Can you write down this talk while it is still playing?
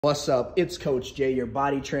What's up? It's Coach Jay, your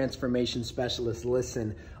body transformation specialist.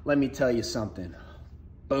 Listen, let me tell you something.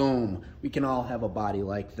 Boom. We can all have a body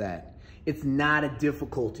like that. It's not a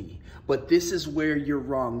difficulty, but this is where you're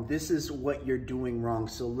wrong. This is what you're doing wrong.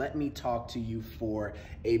 So let me talk to you for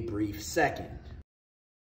a brief second.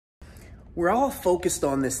 We're all focused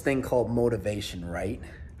on this thing called motivation, right?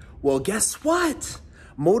 Well, guess what?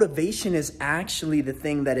 Motivation is actually the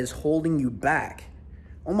thing that is holding you back.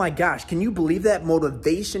 Oh my gosh, can you believe that?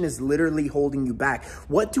 Motivation is literally holding you back.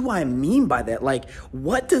 What do I mean by that? Like,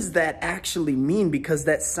 what does that actually mean? Because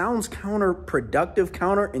that sounds counterproductive,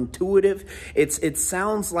 counterintuitive. It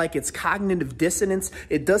sounds like it's cognitive dissonance.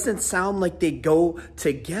 It doesn't sound like they go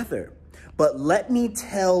together. But let me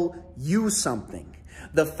tell you something.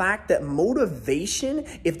 The fact that motivation,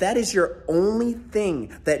 if that is your only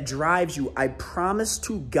thing that drives you, I promise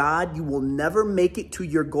to God, you will never make it to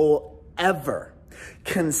your goal ever.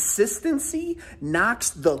 Consistency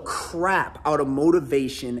knocks the crap out of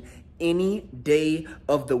motivation any day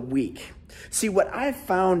of the week. See, what I've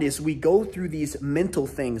found is we go through these mental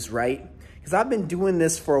things, right? Because I've been doing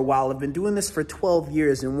this for a while. I've been doing this for 12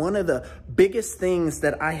 years. And one of the biggest things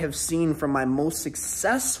that I have seen from my most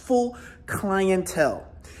successful clientele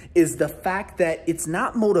is the fact that it's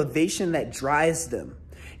not motivation that drives them.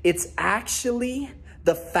 It's actually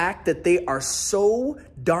the fact that they are so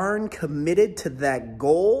darn committed to that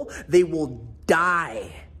goal, they will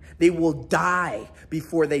die. They will die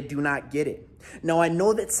before they do not get it. Now, I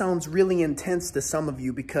know that sounds really intense to some of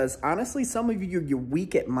you because honestly, some of you, you're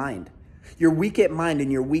weak at mind. You're weak at mind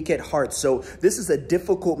and you're weak at heart. So this is a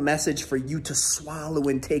difficult message for you to swallow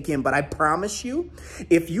and take in. But I promise you,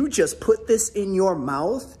 if you just put this in your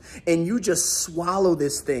mouth and you just swallow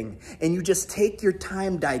this thing and you just take your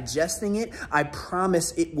time digesting it, I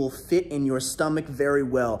promise it will fit in your stomach very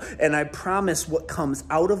well. And I promise what comes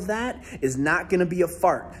out of that is not going to be a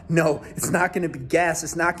fart. No, it's not going to be gas.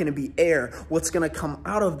 It's not going to be air. What's going to come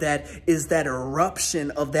out of that is that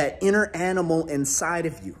eruption of that inner animal inside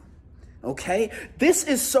of you. Okay, this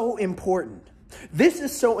is so important. This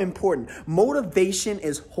is so important. Motivation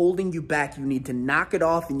is holding you back. You need to knock it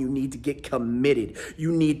off and you need to get committed.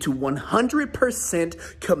 You need to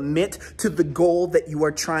 100% commit to the goal that you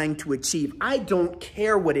are trying to achieve. I don't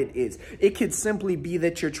care what it is. It could simply be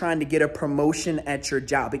that you're trying to get a promotion at your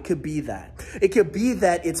job. It could be that. It could be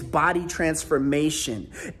that it's body transformation.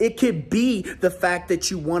 It could be the fact that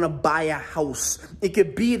you want to buy a house. It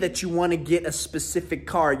could be that you want to get a specific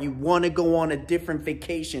car. You want to go on a different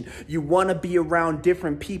vacation. You want to be around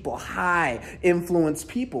different people, high influence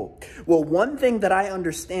people. Well, one thing that I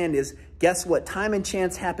understand is, guess what? Time and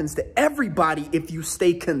chance happens to everybody if you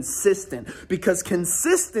stay consistent, because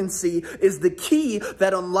consistency is the key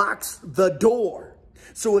that unlocks the door.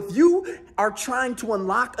 So if you are trying to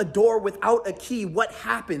unlock a door without a key, what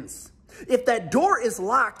happens? If that door is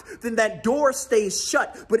locked, then that door stays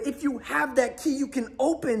shut. But if you have that key, you can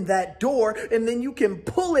open that door and then you can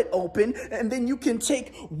pull it open and then you can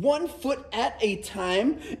take 1 foot at a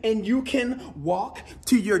time and you can walk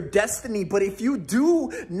to your destiny. But if you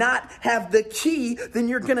do not have the key, then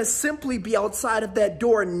you're going to simply be outside of that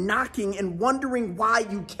door knocking and wondering why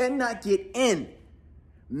you cannot get in.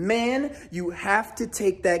 Man, you have to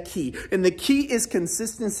take that key. And the key is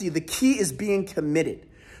consistency. The key is being committed.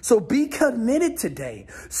 So be committed today.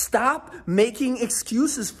 Stop making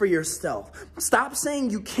excuses for yourself. Stop saying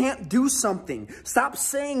you can't do something. Stop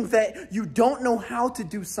saying that you don't know how to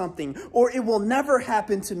do something or it will never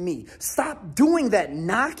happen to me. Stop doing that.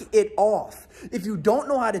 Knock it off. If you don't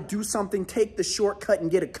know how to do something, take the shortcut and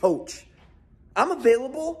get a coach. I'm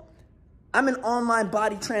available. I'm an online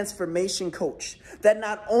body transformation coach that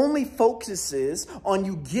not only focuses on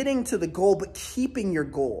you getting to the goal, but keeping your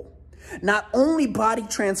goal. Not only body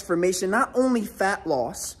transformation, not only fat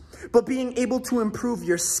loss, but being able to improve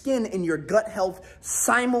your skin and your gut health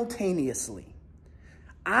simultaneously.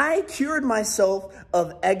 I cured myself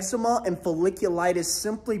of eczema and folliculitis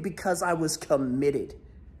simply because I was committed.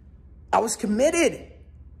 I was committed.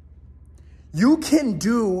 You can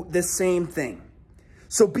do the same thing.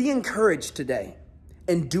 So be encouraged today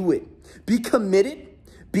and do it. Be committed,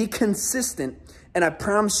 be consistent, and I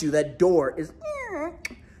promise you that door is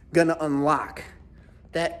gonna unlock.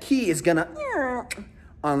 That key is gonna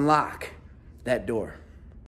unlock that door.